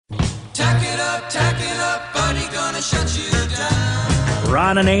tack it up, buddy, gonna shut you down.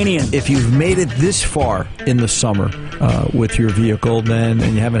 Ron Ananian. If you've made it this far in the summer with your vehicle and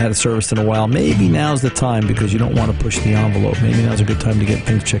you haven't had it serviced in a while, maybe now's the time because you don't want to push the envelope. Maybe now's a good time to get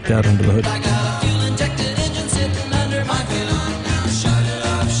things checked out under the hood. I got a fuel-injected engine sitting under my pylon now. Shut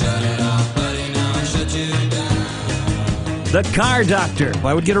it off, buddy, now shut you down. The Car Doctor.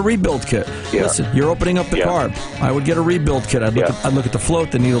 I would get a rebuild kit. Yeah. Listen, you're opening up the carb. I would get a rebuild kit. I'd look at the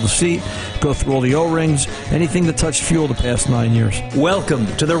float, the needle, the seat, go through all the O-rings, anything that touched fuel the past 9 years. Welcome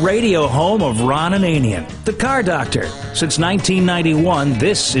to the radio home of Ron Ananian, the Car Doctor. Since 1991,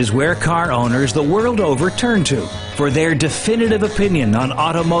 this is where car owners the world over turn to for their definitive opinion on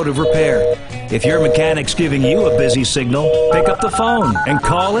automotive repair. If your mechanic's giving you a busy signal, pick up the phone and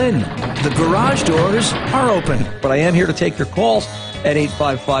call in. The garage doors are open. But I am here to take your calls at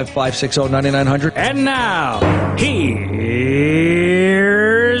 855-560-9900. And now, here's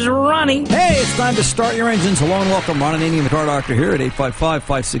Ronnie. Hey, it's time to start your engines. Hello and welcome. Ron Ananian, the Car Doctor, here at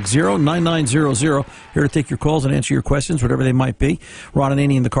 855-560-9900. Here to take your calls and answer your questions, whatever they might be. Ron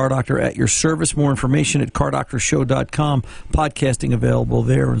Ananian, the Car Doctor, at your service. More information at cardoctorshow.com. Podcasting available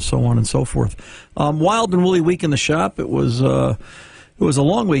there and so on and so forth. Wild and woolly week in the shop. It was a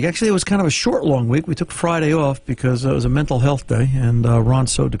long week. Actually, it was kind of a short, long week. We took Friday off because it was a mental health day, and Ron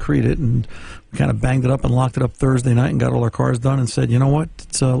so decreed it, and we kind of banged it up and locked it up Thursday night and got all our cars done and said, you know what,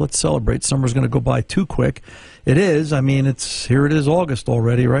 let's celebrate. Summer's going to go by too quick. It is. I mean, here it is August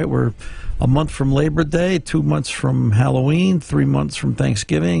already, right? We're a month from Labor Day, 2 months from Halloween, 3 months from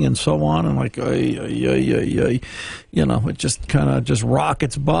Thanksgiving, and so on. And like, it just kind of just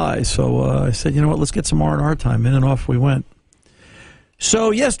rockets by. So I said, you know what, let's get some R&R time in, and off we went.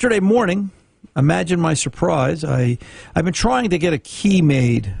 So yesterday morning, imagine my surprise, I've been trying to get a key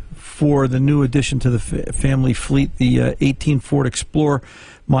made for the new addition to the family fleet, the 18 Ford Explorer.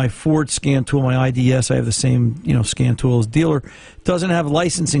 My Ford scan tool, my IDS, I have the same scan tool as dealer. Doesn't have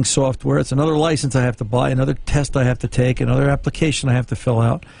licensing software. It's another license I have to buy, another test I have to take, another application I have to fill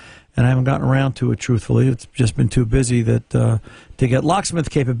out. And I haven't gotten around to it, truthfully. It's just been too busy to get locksmith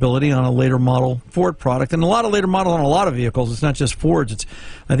capability on a later model Ford product. And a lot of later model on a lot of vehicles. It's not just Fords.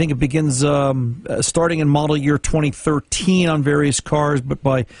 I think it begins starting in model year 2013 on various cars, but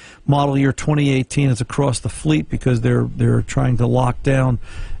by model year 2018 it's across the fleet because they're trying to lock down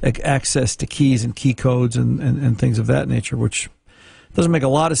access to keys and key codes and things of that nature, which doesn't make a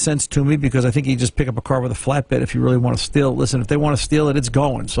lot of sense to me because I think you just pick up a car with a flatbed if you really want to steal it. Listen, if they want to steal it, it's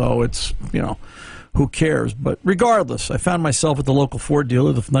going. So it's, who cares? But regardless, I found myself at the local Ford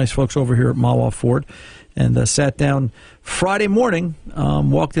dealer, the nice folks over here at Mahwah Ford, and sat down Friday morning,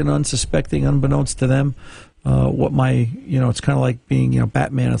 walked in unsuspecting, unbeknownst to them, what my, it's kind of like being,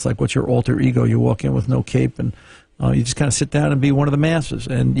 Batman. It's like, what's your alter ego? You walk in with no cape and you just kind of sit down and be one of the masses.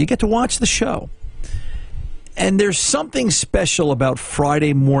 And you get to watch the show. And there's something special about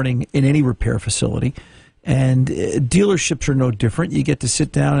Friday morning in any repair facility, and dealerships are no different. You get to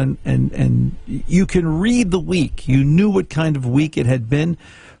sit down and you can read the week. You knew what kind of week it had been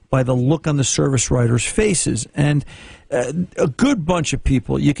by the look on the service writers' faces. And a good bunch of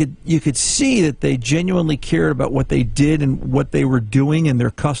people, you could see that they genuinely cared about what they did and what they were doing and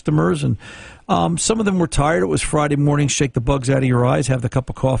their customers. And some of them were tired. It was Friday morning, shake the bugs out of your eyes, have the cup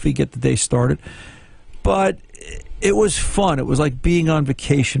of coffee, get the day started. But it was fun. It was like being on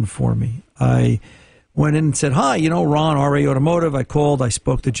vacation for me. I went in and said, hi, Ron, RA Automotive. I called. I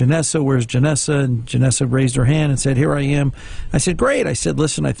spoke to Janessa. Where's Janessa? And Janessa raised her hand and said, here I am. I said, great. I said,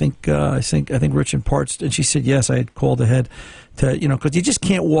 listen, I think Rich and Parts. And she said, yes, I had called ahead to, because you just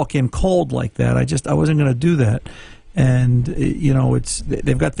can't walk in cold like that. I wasn't going to do that. And,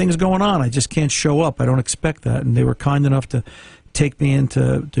 they've got things going on. I just can't show up. I don't expect that. And they were kind enough to take me in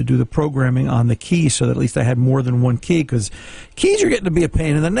to do the programming on the key so that at least I had more than one key, because keys are getting to be a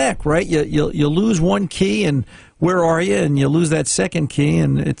pain in the neck, right? You lose one key and where are you? And you lose that second key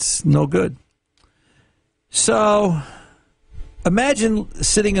and it's no good. So imagine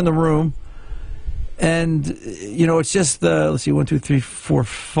sitting in the room and, it's just let's see, 1, 2, 3, 4,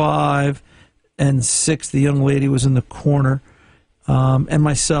 5, and 6. The young lady was in the corner, and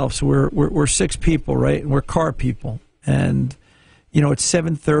myself. So we're 6 people, right? And we're car people. And it's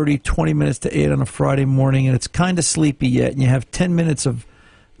 7:30, 20 minutes to 8 on a Friday morning, and it's kind of sleepy yet, and you have 10 minutes of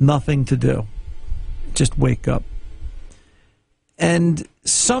nothing to do. Just wake up. And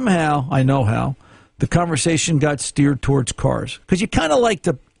somehow, I know how, the conversation got steered towards cars. Because you kind of like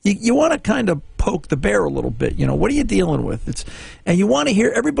to, you want to kind of poke the bear a little bit. What are you dealing with? And you want to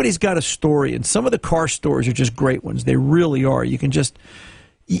hear, everybody's got a story, and some of the car stories are just great ones. They really are. You can just,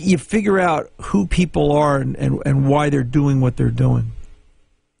 you figure out who people are and why they're doing what they're doing.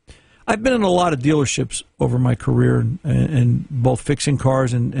 I've been in a lot of dealerships over my career, and both fixing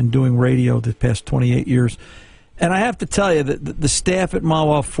cars and doing radio the past 28 years. And I have to tell you that the staff at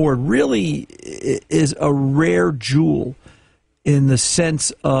Mahwah Ford really is a rare jewel in the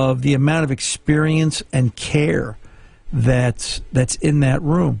sense of the amount of experience and care that's in that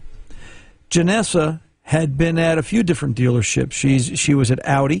room. Janessa had been at a few different dealerships. She was at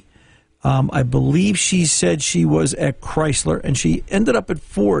Audi. I believe she said she was at Chrysler, and she ended up at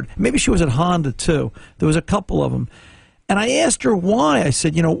Ford. Maybe she was at Honda, too. There was a couple of them. And I asked her why. I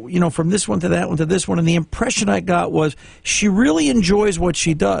said, you know, from this one to that one to this one, and the impression I got was she really enjoys what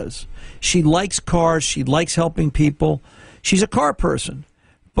she does. She likes cars. She likes helping people. She's a car person,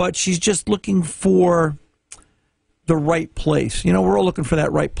 but she's just looking for the right place. You know, we're all looking for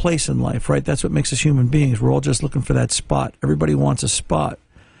that right place in life, right? That's what makes us human beings. We're all just looking for that spot. Everybody wants a spot.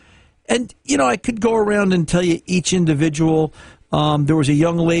 And, you know, I could go around and tell you each individual. There was a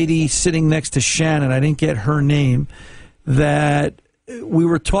young lady sitting next to Shannon. I didn't get her name. That we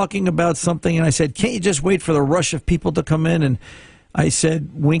were talking about something, and I said, can't you just wait for the rush of people to come in? And I said,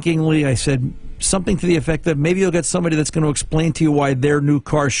 winkingly, I said something to the effect of, maybe you'll get somebody that's going to explain to you why their new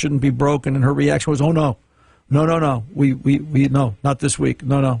car shouldn't be broken. And her reaction was, oh, no. No. We no, not this week.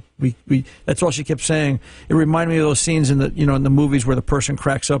 No. We that's all she kept saying. It reminded me of those scenes in the movies where the person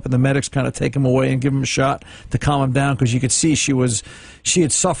cracks up and the medics kind of take him away and give him a shot to calm him down, because you could see she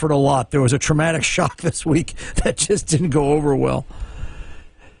had suffered a lot. There was a traumatic shock this week that just didn't go over well.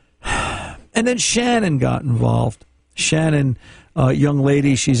 And then Shannon got involved. Shannon, young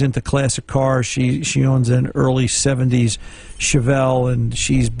lady, she's into classic cars. She owns an early 70s Chevelle, and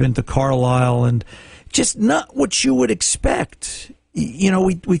she's been to Carlisle, and just not what you would expect. You know,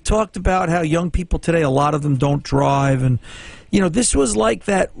 we talked about how young people today, a lot of them don't drive. And, you know, this was like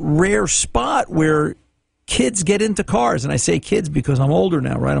that rare spot where kids get into cars. And I say kids because I'm older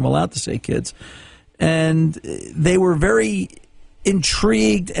now, right? I'm allowed to say kids. And they were very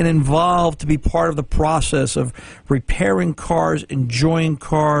intrigued and involved to be part of the process of repairing cars, enjoying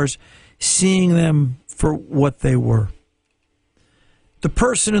cars, seeing them for what they were. The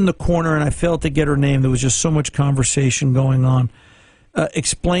person in the corner, and I failed to get her name, there was just so much conversation going on,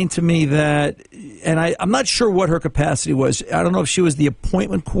 explained to me that, and I'm not sure what her capacity was. I don't know if she was the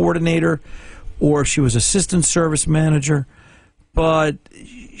appointment coordinator or if she was assistant service manager, but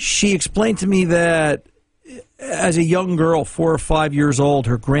she explained to me that as a young girl, 4 or 5 years old,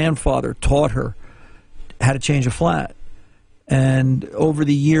 her grandfather taught her how to change a flat. And over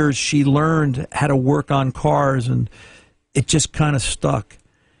the years, she learned how to work on cars, and it just kind of stuck.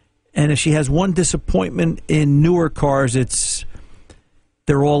 And if she has one disappointment in newer cars,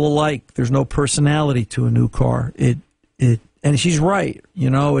 they're all alike. There's no personality to a new car. And she's right. You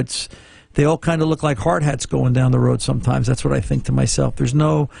know, they all kind of look like hard hats going down the road sometimes. That's what I think to myself. There's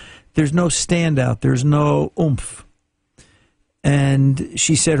no standout. There's no oomph. And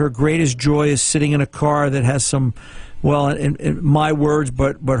she said her greatest joy is sitting in a car that has some, well, in my words,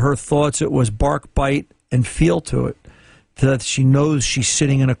 but her thoughts, it was bark, bite, and feel to it. That she knows she's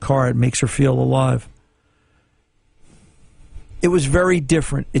sitting in a car. It makes her feel alive. It was very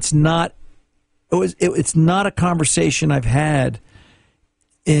different. It's not a conversation I've had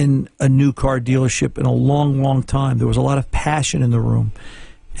in a new car dealership in a long, long time. There was a lot of passion in the room.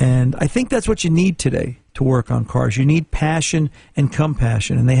 And I think that's what you need today to work on cars. You need passion and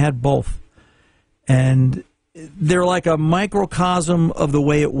compassion, and they had both. And they're like a microcosm of the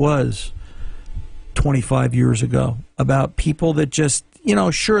way it was 25 years ago, about people that just, you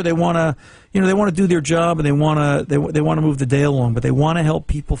know, sure, they want to do their job, and they want to move the day along, but they want to help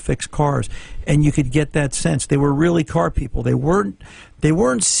people fix cars. And you could get that sense. They were really car people. They weren't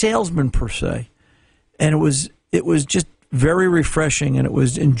salesmen per se. And it was just very refreshing, and it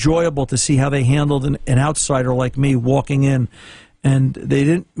was enjoyable to see how they handled an outsider like me walking in, and they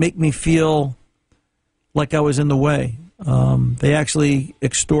didn't make me feel like I was in the way. They actually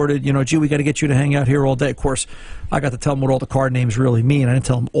extorted, you know, gee, we got to get you to hang out here all day. Of course, I got to tell them what all the car names really mean. I didn't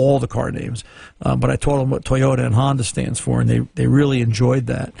tell them all the car names, but I told them what Toyota and Honda stands for, and they really enjoyed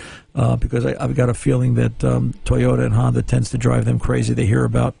that because I've got a feeling that Toyota and Honda tends to drive them crazy. They hear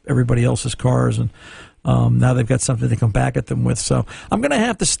about everybody else's cars, and now they've got something to come back at them with. So I'm going to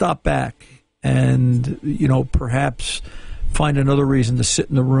have to stop back and, you know, perhaps find another reason to sit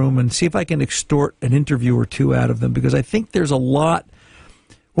in the room and see if I can extort an interview or two out of them, because I think there's a lot.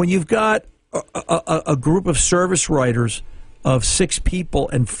 When you've got a group of service writers of 6 people,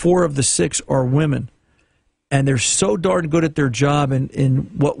 and 4 of the 6 are women, and they're so darn good at their job in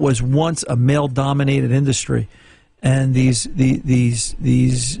what was once a male-dominated industry, and these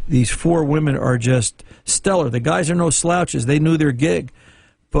 4 women are just stellar. The guys are no slouches. They knew their gig.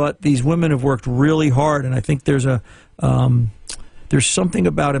 but these women have worked really hard, and I think there's something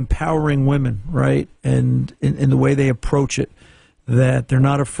about empowering women, right, and in the way they approach it, that they're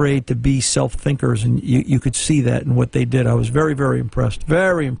not afraid to be self-thinkers, and you could see that in what they did. I was very, very impressed,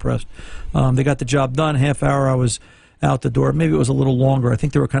 very impressed. They got the job done. Half hour I was out the door. Maybe it was a little longer. I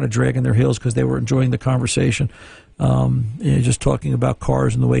think they were kind of dragging their heels because they were enjoying the conversation, just talking about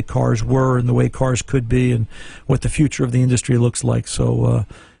cars and the way cars were and the way cars could be and what the future of the industry looks like. So,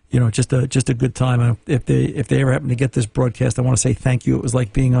 just a good time. If they ever happen to get this broadcast, I want to say thank you. It was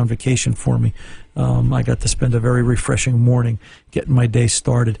like being on vacation for me. I got to spend a very refreshing morning getting my day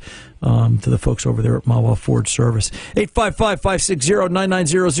started. To the folks over there at Mahwah Ford Service.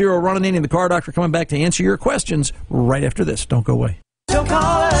 855-560-9900. Ron Ananian, the Car Doctor, coming back to answer your questions right after this. Don't go away. Don't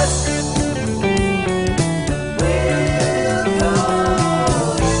call us.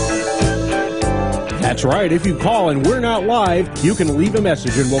 That's right. If you call and we're not live, you can leave a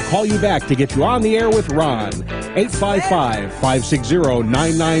message and we'll call you back to get you on the air with Ron.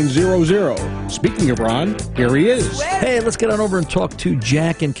 855-560-9900. Speaking of Ron, here he is. Hey, let's get on over and talk to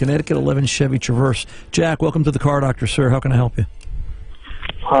Jack in Connecticut, 11 Chevy Traverse. Jack, welcome to the Car Doctor, sir. How can I help you?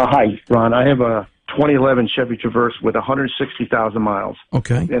 Hi, Ron. I have a 2011 Chevy Traverse with 160,000 miles.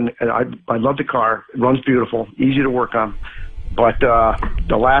 Okay. And I love the car. It runs beautiful, easy to work on. But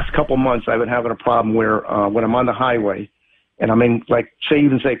the last couple months, I've been having a problem where when I'm on the highway and I'm in,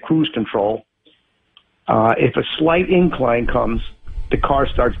 say cruise control, if a slight incline comes, the car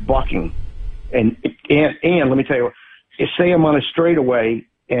starts bucking. And let me tell you, say I'm on a straightaway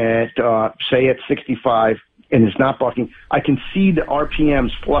at 65 and it's not bucking, I can see the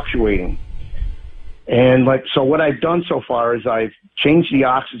RPMs fluctuating. And so what I've done so far is I've changed the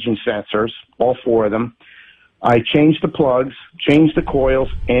oxygen sensors, all four of them. I changed the plugs, changed the coils,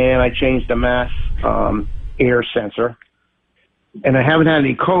 and I changed the mass air sensor. And I haven't had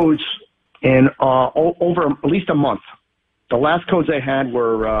any codes in over at least a month. The last codes I had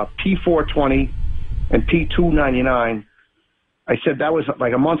were P420 and P299. I said that was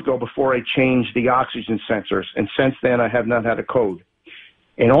like a month ago before I changed the oxygen sensors, and since then I have not had a code.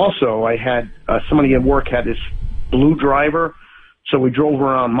 And also I had somebody at work had this blue driver, so we drove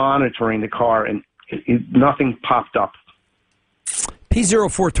around monitoring the car, and nothing popped up.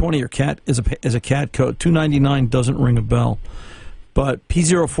 P0420 or CAT is a CAT code. 299 doesn't ring a bell. But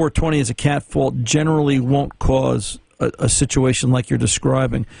P0420 as a CAT fault generally won't cause a situation like you're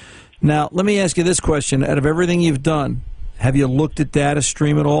describing. Now, let me ask you this question. Out of everything you've done, have you looked at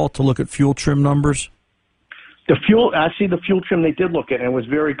DataStream at all to look at fuel trim numbers? The fuel trim they did look at, and it was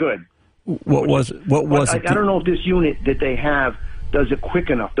very good. What was it? I don't know if this unit that they have does it quick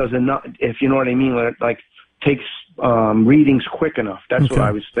enough, does it not, if you know what I mean, takes readings quick enough. That's Okay. what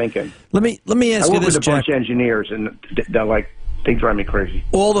I was thinking. Let me ask you this, Jack. I work with a bunch of engineers, and they drive me crazy.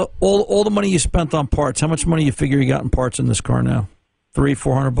 All the money you spent on parts, how much money you figure you got in parts in this car now?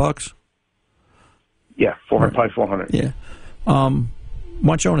 $300-400? Yeah, 400, probably 400. Yeah. Why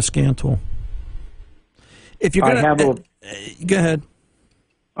don't you own a scan tool? If you're gonna, go ahead.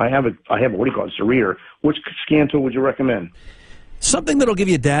 I have what do you call it? It's a reader. Which scan tool would you recommend? Something that'll give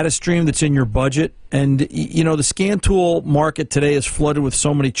you a data stream that's in your budget. And, the scan tool market today is flooded with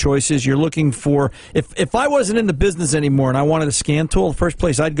so many choices. You're looking for, if I wasn't in the business anymore and I wanted a scan tool, the first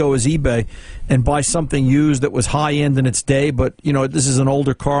place I'd go is eBay and buy something used that was high end in its day. But, this is an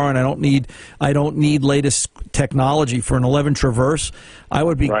older car and I don't need latest technology for an 11 Traverse. I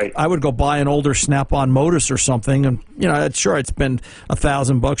would go buy an older Snap-on Modus or something, and sure I'd spend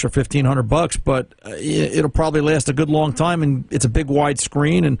 $1,000 or $1,500, but it'll probably last a good long time, and it's a big wide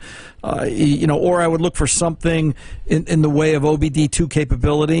screen, and or I would look for something in the way of OBD2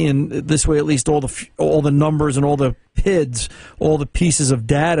 capability, and this way at least all the numbers and all the PIDs, all the pieces of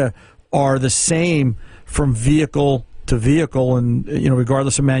data are the same from vehicle to vehicle, and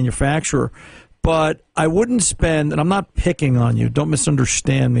regardless of manufacturer. But I wouldn't spend, and I'm not picking on you, don't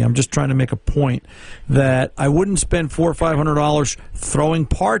misunderstand me, I'm just trying to make a point, that I wouldn't spend $400 or $500 throwing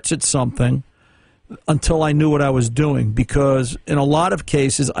parts at something until I knew what I was doing, because in a lot of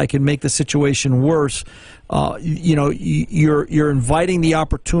cases I can make the situation worse. You're inviting the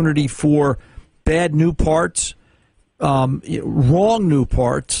opportunity for bad new parts, wrong new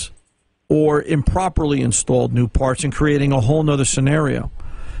parts, or improperly installed new parts, and creating a whole nother scenario.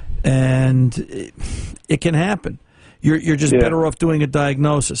 And it can happen. You're just better off doing a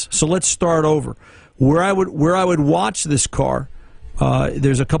diagnosis. So let's start over. Where I would watch this car,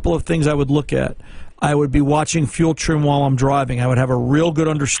 there's a couple of things I would look at. I would be watching fuel trim while I'm driving. I would have a real good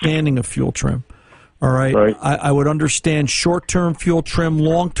understanding of fuel trim. All right. I would understand short-term fuel trim,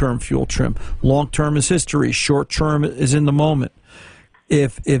 long-term fuel trim. Long-term is history. Short-term is in the moment.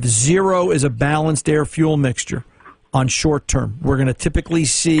 if 0 is a balanced air-fuel mixture on short term, we're going to typically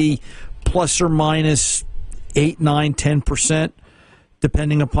see plus or minus 8, 9, 10%,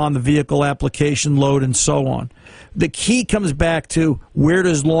 depending upon the vehicle application load and so on. The key comes back to where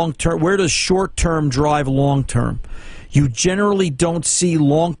does short term drive long term. You generally don't see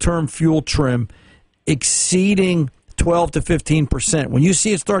long term fuel trim exceeding 12 to 15%. When you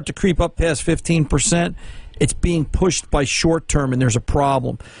see it start to creep up past 15%, it's being pushed by short term, and there's a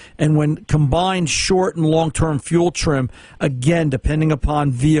problem. And when combined short and long-term fuel trim, again, depending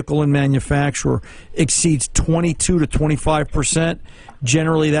upon vehicle and manufacturer, exceeds 22 to 25%,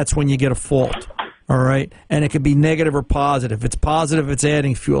 generally that's when you get a fault. All right? And it could be negative or positive. If it's positive, it's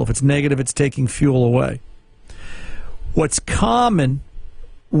adding fuel. If it's negative, it's taking fuel away. What's common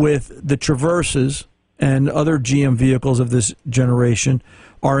with the Traverses and other GM vehicles of this generation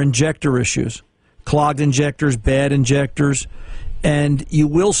are injector issues. Clogged injectors, bad injectors, and you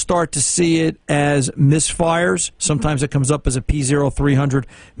will start to see it as misfires. Sometimes it comes up as a P0300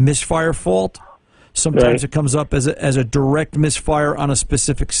 misfire fault. Sometimes it comes up as a direct misfire on a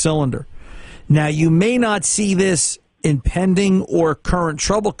specific cylinder. Now, you may not see this in pending or current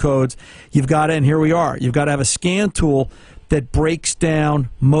trouble codes. You've got to, and here we are, you've got to have a scan tool that breaks down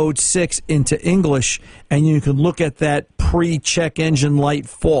mode 6 into English, and you can look at that pre-check engine light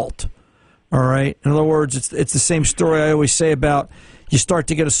fault. All right. In other words, it's the same story I always say about you start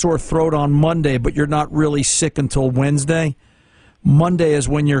to get a sore throat on Monday, but you're not really sick until Wednesday. Monday is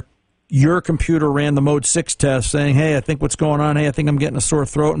when your computer ran the mode 6 test saying, hey, I think what's going on. Hey, I think I'm getting a sore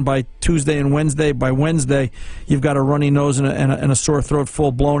throat. And by Tuesday and Wednesday, you've got a runny nose and a sore throat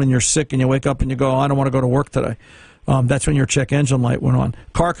full blown, and you're sick, and you wake up and you go, I don't want to go to work today. That's when your check engine light went on.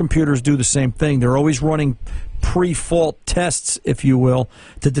 Car computers do the same thing. They're always running pre-fault tests, if you will,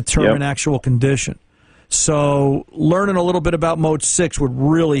 to determine actual condition. So learning a little bit about mode 6 would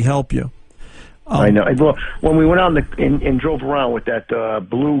really help you. I know. Well, when we went out and drove around with that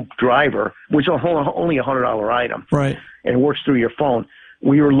blue driver, which is only a $100 item, right, and it works through your phone,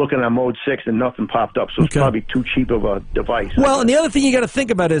 we were looking at mode 6 and nothing popped up, so it's probably too cheap of a device. Well, and the other thing you got to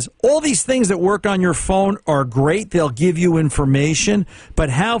think about is all these things that work on your phone are great. They'll give you information, but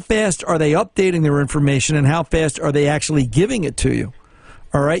how fast are they updating their information, and how fast are they actually giving it to you?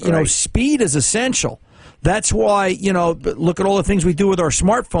 All right? You know, speed is essential. That's why, you know, look at all the things we do with our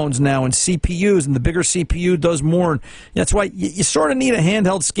smartphones now and CPUs, and the bigger CPU does more. And that's why you sort of need a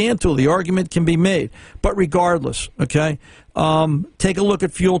handheld scan tool. The argument can be made. But regardless, okay, take a look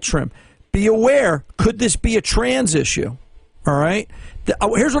at fuel trim. Be aware, could this be a trans issue? All right?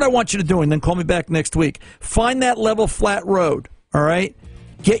 Here's what I want you to do, and then call me back next week. Find that level flat road, all right?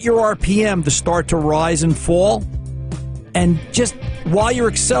 Get your RPM to start to rise and fall, and just while you're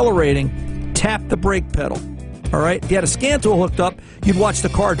accelerating, tap the brake pedal, all right? If you had a scan tool hooked up, you'd watch the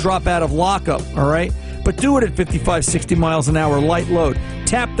car drop out of lockup, all right? But do it at 55, 60 miles an hour, light load.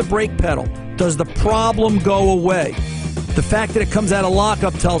 Tap the brake pedal. Does the problem go away? The fact that it comes out of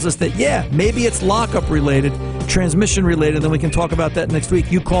lockup tells us that, yeah, maybe it's lockup related, transmission related, then we can talk about that next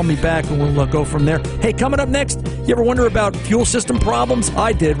week. You call me back and we'll go from there. Hey, coming up next, you ever wonder about fuel system problems?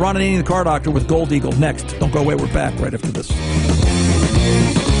 I did. Ron Ananian, the Car Doctor, with Gold Eagle. Next. Don't go away. We're back right after this.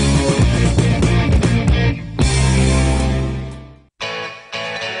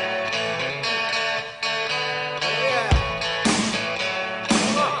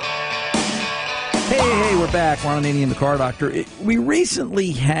 Back, Ron Ananian, the Car Doctor. We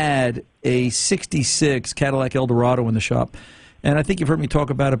recently had a 66 Cadillac Eldorado in the shop, and I think you've heard me talk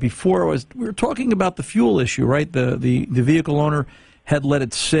about it before. We were talking about the fuel issue, right? The vehicle owner had let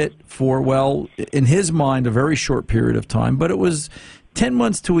it sit for, well, in his mind, a very short period of time, but it was 10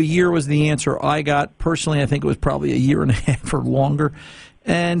 months to a year was the answer I got. Personally, I think it was probably a year and a half or longer,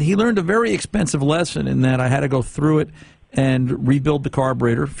 and he learned a very expensive lesson in that I had to go through it and rebuild the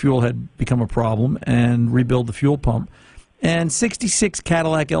carburetor. Fuel had become a problem, and rebuild the fuel pump. And 66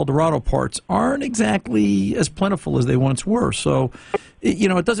 Cadillac Eldorado parts aren't exactly as plentiful as they once were. So, you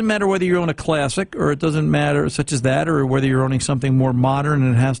know, it doesn't matter whether you own a classic, or it doesn't matter such as that, or whether you're owning something more modern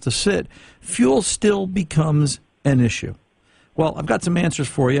and it has to sit. Fuel still becomes an issue. Well, I've got some answers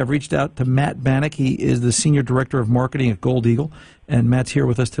for you. I've reached out to Matt Bannock. He is the Senior Director of Marketing at Gold Eagle. And Matt's here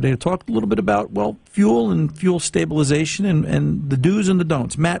with us today to talk a little bit about, well, fuel and fuel stabilization and the do's and the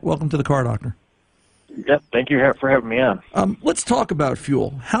don'ts. Matt, welcome to the Car Doctor. Yep, thank you for having me on. Let's talk about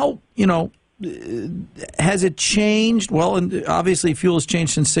fuel. How, you know, has it changed? Well, and obviously fuel has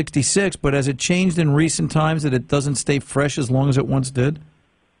changed since 66, but has it changed in recent times that it doesn't stay fresh as long as it once did?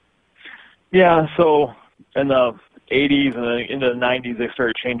 Yeah, so in the 80s and then into the 90s, they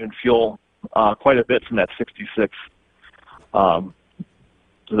started changing fuel quite a bit from that 66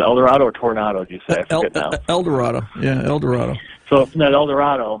 is it Eldorado or Tornado, do you say? I forget now. Eldorado. Yeah, Eldorado. So from that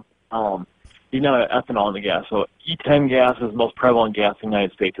Eldorado, you know ethanol in the gas. So E10 gas is the most prevalent gas in the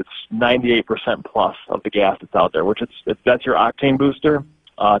United States. It's 98% plus of the gas that's out there, which that's your octane booster.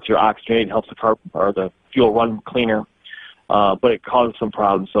 It's your oxygenate. It helps the car or the fuel run cleaner, but it causes some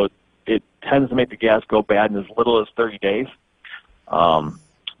problems. So it tends to make the gas go bad in as little as 30 days.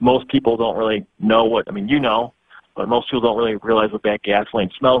 Most people don't really know but most people don't really realize what bad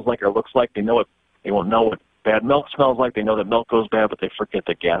gasoline smells like or looks like. They won't know what bad milk smells like. They know that milk goes bad, but they forget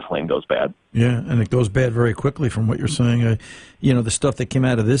that gasoline goes bad. Yeah, and it goes bad very quickly from what you're saying. The stuff that came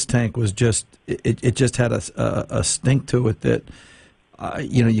out of this tank was just, it just had a stink to it that,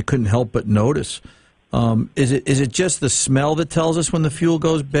 you couldn't help but notice. Is it just the smell that tells us when the fuel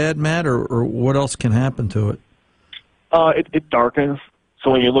goes bad, Matt, or what else can happen to it? It darkens. So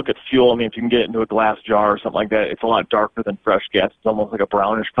when you look at fuel, if you can get it into a glass jar or something like that, it's a lot darker than fresh gas. It's almost like a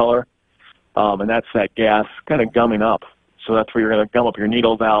brownish color. And that's that gas kind of gumming up. So that's where you're going to gum up your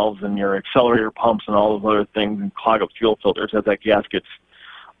needle valves and your accelerator pumps and all those other things and clog up fuel filters. As that gas gets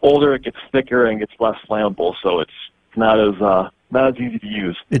older, it gets thicker and gets less flammable. So it's not as easy to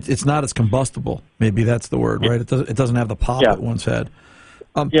use. It's not as combustible. Maybe that's the word, right? It doesn't have the pop it once had.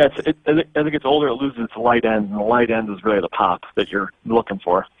 As it gets older, it loses its light end, and the light end is really the pop that you're looking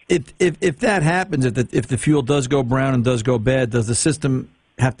for. If that happens, if the fuel does go brown and does go bad, does the system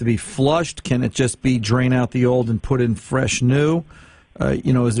have to be flushed? Can it just be drain out the old and put in fresh new?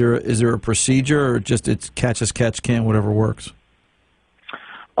 Is there a procedure, or just it's catch as catch can, whatever works?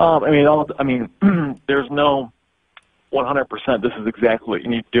 There's no 100%. This is exactly what you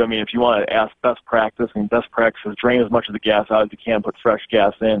need to do. If you want to ask best practice, best practice is drain as much of the gas out as you can, put fresh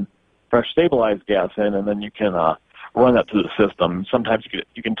gas in, fresh stabilized gas in, and then you can run that through the system. Sometimes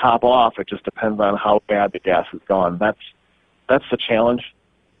you can top off. It just depends on how bad the gas has gone. That's the challenge.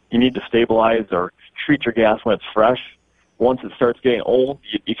 You need to stabilize or treat your gas when it's fresh. Once it starts getting old,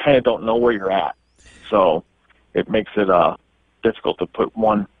 you kind of don't know where you're at. So it makes it difficult to put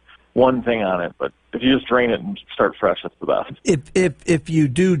one thing on it. But if you just drain it and start fresh, that's the best. If you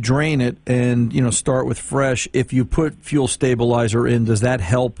do drain it and start with fresh, if you put fuel stabilizer in, does that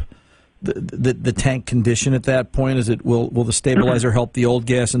help the tank condition at that point? Will the stabilizer help the old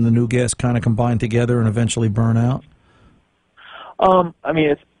gas and the new gas kind of combine together and eventually burn out?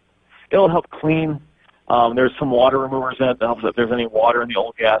 It'll help clean. There's some water removers in it that helps. If there's any water in the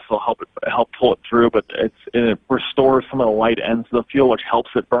old gas, it'll help pull it through. But it restores some of the light ends of the fuel, which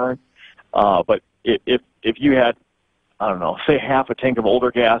helps it burn. But if you had, say half a tank of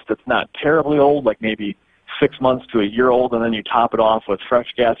older gas that's not terribly old, like maybe 6 months to a year old, and then you top it off with fresh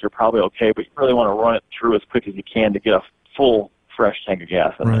gas, you're probably okay. But you really want to run it through as quick as you can to get a full fresh tank of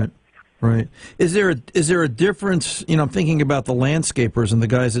gas in there. Right. Is there a difference? I'm thinking about the landscapers and the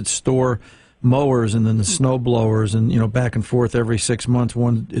guys that store mowers and then the snow blowers and back and forth every 6 months.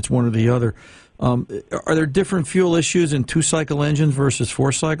 It's one or the other. Are there different fuel issues in 2-cycle engines versus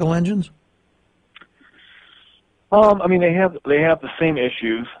 4-cycle engines? They have the same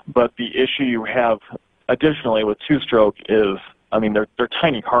issues, but the issue you have additionally with 2-stroke is, they're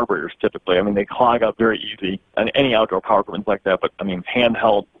tiny carburetors typically. They clog up very easy, and any outdoor power equipment's like that. But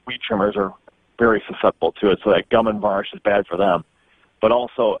handheld weed trimmers are very susceptible to it, so that gum and varnish is bad for them. But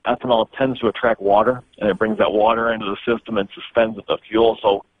also, ethanol tends to attract water, and it brings that water into the system and suspends the fuel.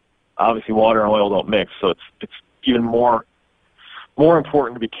 So obviously, water and oil don't mix. So it's even more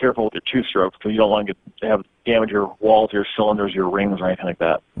important to be careful with your 2-strokes because you don't want to have damage your walls, your cylinders, your rings, or anything like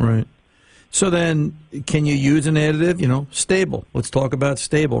that. Right. So then, can you use an additive? Stable. Let's talk about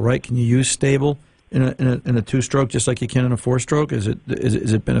stable, right? Can you use stable in a 2-stroke just like you can in a 4-stroke? Is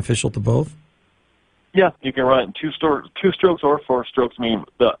it beneficial to both? Yeah, you can run it in 2-strokes or 4-strokes.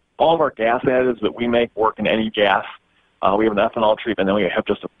 All of our gas additives that we make work in any gas. We have an ethanol treatment, and then we have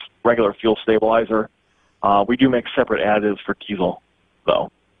just a regular fuel stabilizer. We do make separate additives for diesel, though.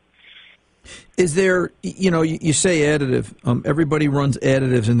 Is there, you say additive. Everybody runs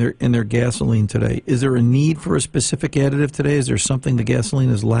additives in their gasoline today. Is there a need for a specific additive today? Is there something the gasoline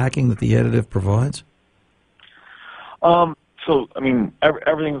is lacking that the additive provides?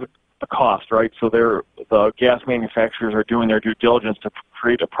 Everything's a cost, right? So the gas manufacturers are doing their due diligence to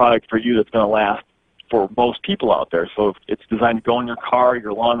create a product for you that's going to last for most people out there. So if it's designed to go in your car,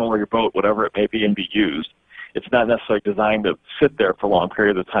 your lawnmower, your boat, whatever it may be, and be used. It's not necessarily designed to sit there for long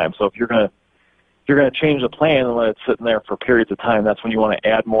periods of time. So if you're going to change the plan and let it sit in there for periods of time, that's when you want to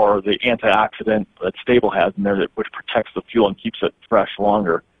add more of the antioxidant that Stable has in there, which protects the fuel and keeps it fresh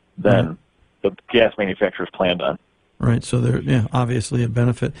longer than the gas manufacturers planned on. Right, so there, obviously a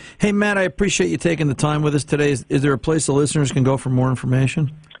benefit. Hey, Matt, I appreciate you taking the time with us today. Is there a place the listeners can go for more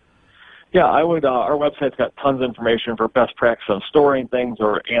information? Yeah, I would. Our website's got tons of information for best practice on storing things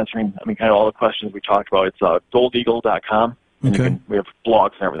or answering, kind of all the questions we talked about. It's goldeagle.com. And Okay. we have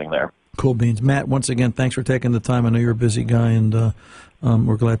blogs and everything there. Cool beans. Matt, once again, thanks for taking the time. I know you're a busy guy, and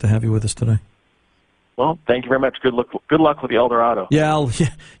we're glad to have you with us today. Well, thank you very much. Good luck with the Eldorado. Yeah,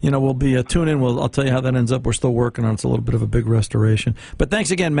 we'll be tune in. I'll tell you how that ends up. We're still working on it. It's a little bit of a big restoration. But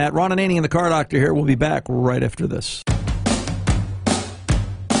thanks again, Matt. Ron Ananian and the Car Doctor here. We'll be back right after this.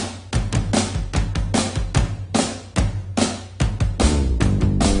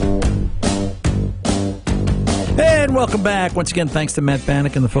 And welcome back. Once again, thanks to Matt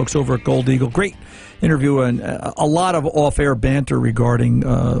Bannock and the folks over at Gold Eagle. Great interview and a lot of off-air banter regarding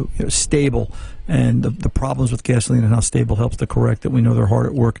Stable and the problems with gasoline and how Stable helps to correct it. We know they're hard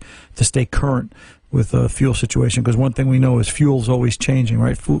at work to stay current with the fuel situation, because one thing we know is fuel is always changing,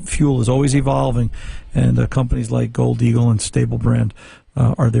 right? Fuel is always evolving, and companies like Gold Eagle and Stable Brand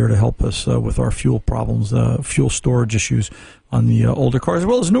are there to help us with our fuel problems, fuel storage issues on the older cars as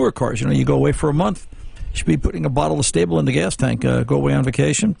well as newer cars. You go away for a month, you should be putting a bottle of Stable in the gas tank. Go away on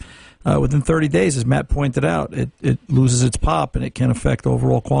vacation. Within 30 days, as Matt pointed out, it loses its pop, and it can affect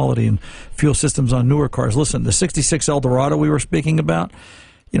overall quality and fuel systems on newer cars. Listen, the 66 Eldorado we were speaking about,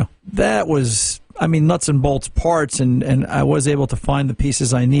 that was, nuts and bolts parts, and I was able to find the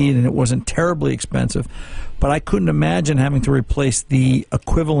pieces I need, and it wasn't terribly expensive. But I couldn't imagine having to replace the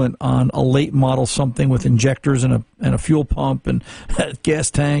equivalent on a late model something with injectors and a fuel pump and a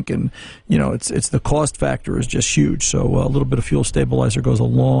gas tank, and it's the cost factor is just huge. So a little bit of fuel stabilizer goes a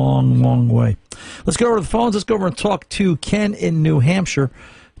long, long way. Let's go over to the phones. Let's go over and talk to Ken in New Hampshire,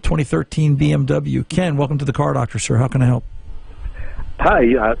 2013 BMW. Ken, welcome to the Car Doctor, sir. How can I help?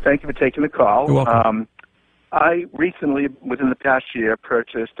 Hi, thank you for taking the call. You're welcome. I recently, within the past year,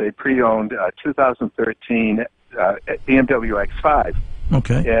 purchased a pre-owned 2013 BMW X5.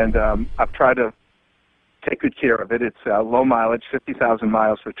 Okay. And I've tried to take good care of it. It's low mileage, 50,000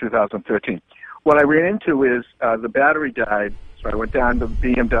 miles for 2013. What I ran into is the battery died, so I went down to the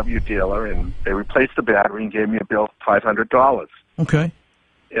BMW dealer, and they replaced the battery and gave me a bill of $500. Okay.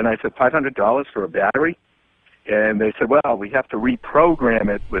 And I said, $500 for a battery? And they said, well, we have to reprogram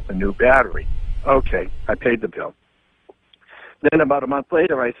it with a new battery. Okay, I paid the bill. Then about a month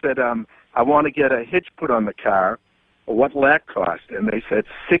later, I said, I want to get a hitch put on the car. What will that cost? And they said,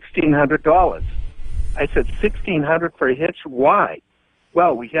 $1,600. I said, $1,600 for a hitch? Why?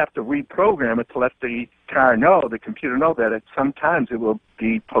 Well, we have to reprogram it to let the car know, the computer know that sometimes it will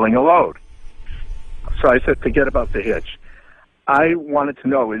be pulling a load. So I said, forget about the hitch. I wanted to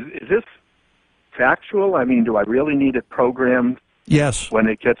know, is this factual? Do I really need it programmed? Yes. When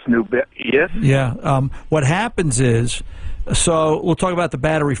it gets new, yes? Yeah. What happens is, so we'll talk about the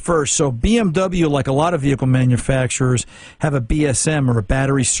battery first. So BMW, like a lot of vehicle manufacturers, have a BSM, or a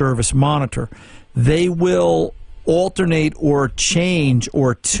battery service monitor. They will alternate or change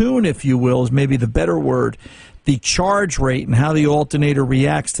or tune, if you will, is maybe the better word, the charge rate and how the alternator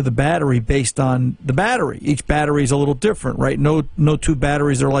reacts to the battery based on the battery. Each battery is a little different, right? No two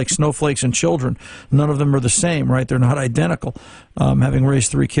batteries are like snowflakes and children. None of them are the same, right? They're not identical. Having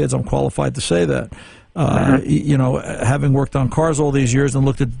raised 3 kids, I'm qualified to say that. Having worked on cars all these years and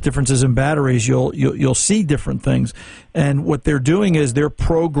looked at the differences in batteries, you'll see different things. And what they're doing is they're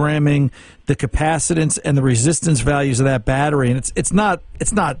programming the capacitance and the resistance values of that battery. And it's not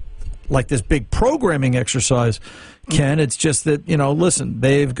like this big programming exercise, Ken. It's just that, listen,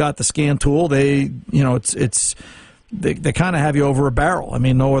 they've got the scan tool. They kind of have you over a barrel.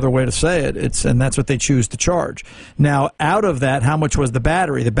 No other way to say it. And that's what they choose to charge. Now, out of that, how much was the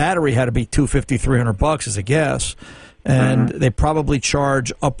battery? The battery had to be $250, $300 as a guess. And they probably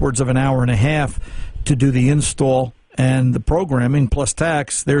charge upwards of an hour and a half to do the install and the programming plus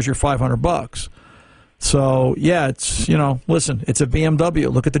tax. There's your $500. So, yeah, it's, listen, it's a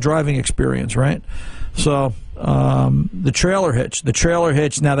BMW. Look at the driving experience, right? So, the trailer hitch.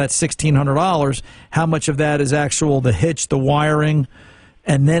 Now that's $1,600. How much of that is the hitch, the wiring,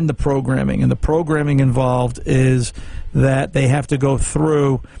 and then the programming? And the programming involved is that they have to go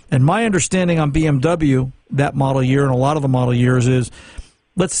through, and my understanding on BMW, that model year and a lot of the model years is,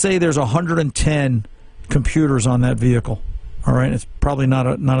 let's say there's 110 computers on that vehicle. All right, it's probably not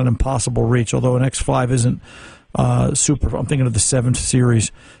an impossible reach, although an X5 isn't super. I'm thinking of the 7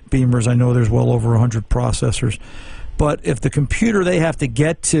 Series Beamers. I know there's well over 100 processors. But if the computer they have to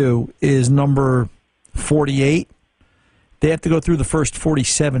get to is number 48, they have to go through the first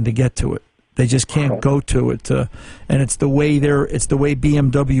 47 to get to it. They just can't go to it. And it's the way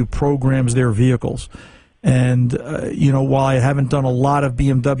BMW programs their vehicles. And, while I haven't done a lot of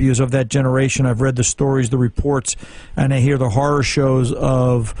BMWs of that generation, I've read the stories, the reports, and I hear the horror shows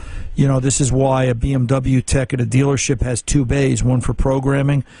of, this is why a BMW tech at a dealership has two bays, one for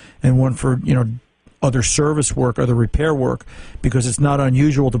programming and one for, other service work, other repair work, because it's not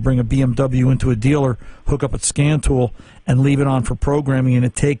unusual to bring a BMW into a dealer, hook up a scan tool, and leave it on for programming, and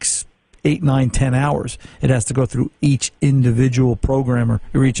it takes 8, 9, 10 hours. It has to go through each individual programmer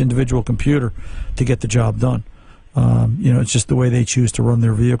or each individual computer to get the job done. It's just the way they choose to run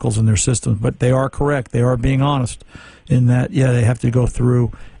their vehicles and their systems. But they are correct. They are being honest in that, they have to go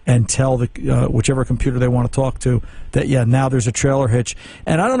through and tell the whichever computer they want to talk to that, now there's a trailer hitch.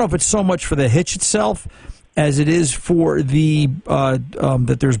 And I don't know if it's so much for the hitch itself as it is for the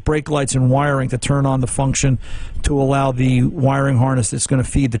that there's brake lights and wiring to turn on the function to allow the wiring harness that's going to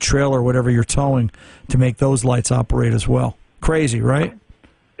feed the trailer or whatever you're towing to make those lights operate as well. Crazy, right?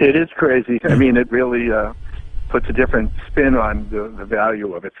 It is crazy. I mean, it really puts a different spin on the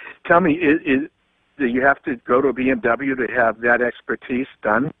value of it. Tell me, do you have to go to a BMW to have that expertise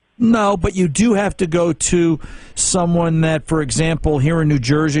done? No, but you do have to go to someone that, for example, here in New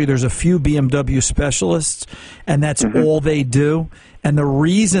Jersey, there's a few BMW specialists, and that's all they do. And the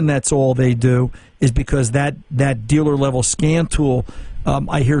reason that's all they do is because that dealer-level scan tool,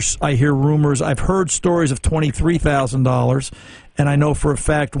 I hear rumors. I've heard stories of $23,000, and I know for a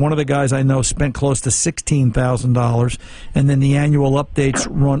fact one of the guys I know spent close to $16,000, and then the annual updates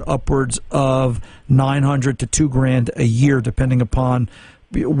run upwards of $900 to $2,000 a year, depending upon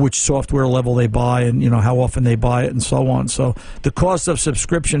which software level they buy and how often they buy it and so on. So the cost of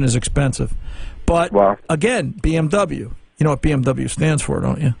subscription is expensive. But again, BMW. You know what BMW stands for,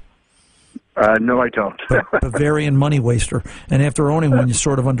 don't you? No, I don't. Bavarian money waster. And after owning one, you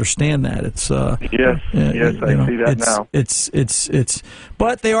sort of understand that. It's yes, I see that now. It's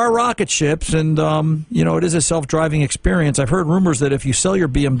but they are rocket ships, and it is a self-driving experience. I've heard rumors that if you sell your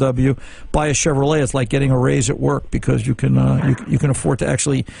BMW, buy a Chevrolet, it's like getting a raise at work because you can you can afford to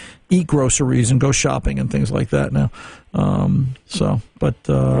actually eat groceries and go shopping and things like that now.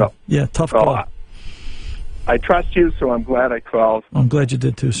 Tough call. I trust you, so I'm glad I called. I'm glad you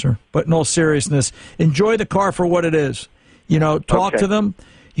did too, sir. But in all seriousness, enjoy the car for what it is. Talk to them.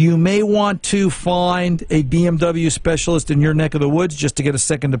 You may want to find a BMW specialist in your neck of the woods just to get a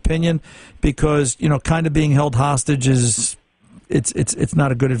second opinion, because kind of being held hostage is it's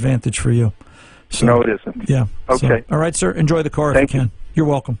not a good advantage for you. So, no, it isn't. Yeah. Okay. All right, sir. Enjoy the car if you can. You're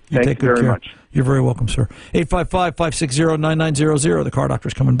welcome. Thank you very much. You're very welcome, sir. 855-560-9900. The Car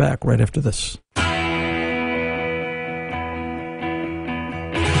Doctor's coming back right after this.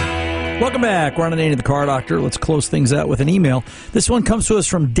 Welcome back. Ron Ananian, the Car Doctor. Let's close things out with an email. This one comes to us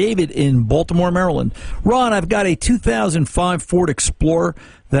from David in Baltimore, Maryland. Ron, I've got a 2005 Ford Explorer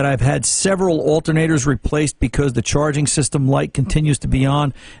that I've had several alternators replaced because the charging system light continues to be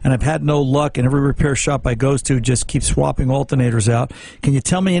on, and I've had no luck, and every repair shop I go to just keeps swapping alternators out. Can you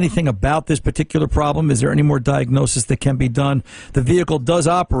tell me anything about this particular problem? Is there any more diagnosis that can be done? The vehicle does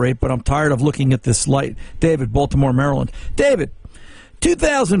operate, but I'm tired of looking at this light. David, Baltimore, Maryland. David,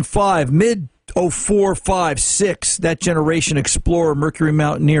 2005, mid-04, 5, 6, that generation Explorer, Mercury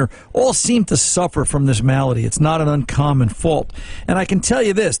Mountaineer, all seem to suffer from this malady. It's not an uncommon fault. And I can tell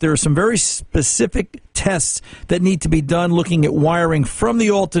you this, there are some very specific tests that need to be done looking at wiring from the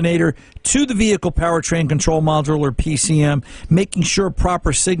alternator to the vehicle powertrain control module, or PCM, making sure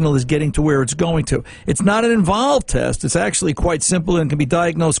proper signal is getting to where it's going to. It's not an involved test. It's actually quite simple and can be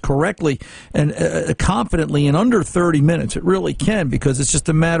diagnosed correctly and confidently in under 30 minutes. It really can, because it's just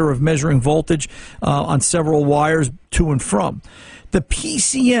a matter of measuring voltage on several wires to and from. The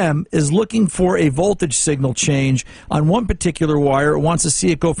PCM is looking for a voltage signal change on one particular wire. It wants to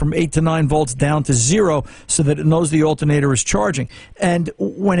see it go from 8 to 9 volts down to 0 so that it knows the alternator is charging. And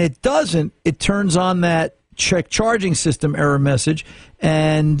when it doesn't, it turns on that check charging system error message,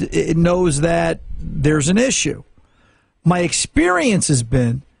 and it knows that there's an issue. My experience has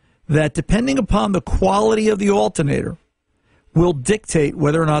been that depending upon the quality of the alternator, will dictate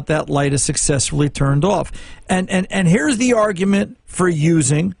whether or not that light is successfully turned off. And here's the argument for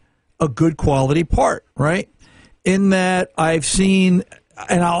using a good quality part, right? In that I've seen,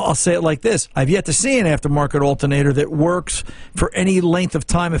 and I'll say it like this, I've yet to see an aftermarket alternator that works for any length of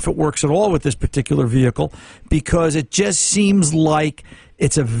time, if it works at all, with this particular vehicle, because it just seems like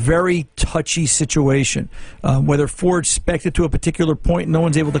it's a very touchy situation. Whether Ford spec'd it to a particular point and no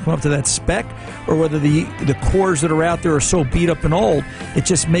one's able to come up to that spec, or whether the cores that are out there are so beat up and old, it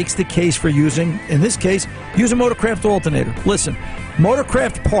just makes the case for using, in this case, use a Motorcraft alternator. Listen,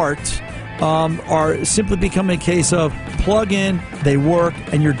 Motorcraft parts are simply becoming a case of plug in, they work,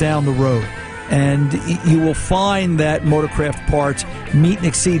 and you're down the road. And you will find that Motorcraft parts meet and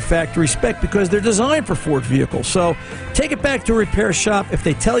exceed factory spec because they're designed for Ford vehicles. So take it back to a repair shop. If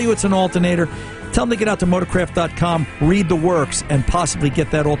they tell you it's an alternator, tell them to get out to Motorcraft.com, read the works, and possibly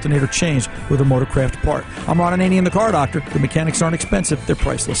get that alternator changed with a Motorcraft part. I'm Ron Ananian, the Car Doctor. The mechanics aren't expensive. They're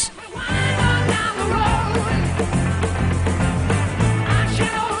priceless.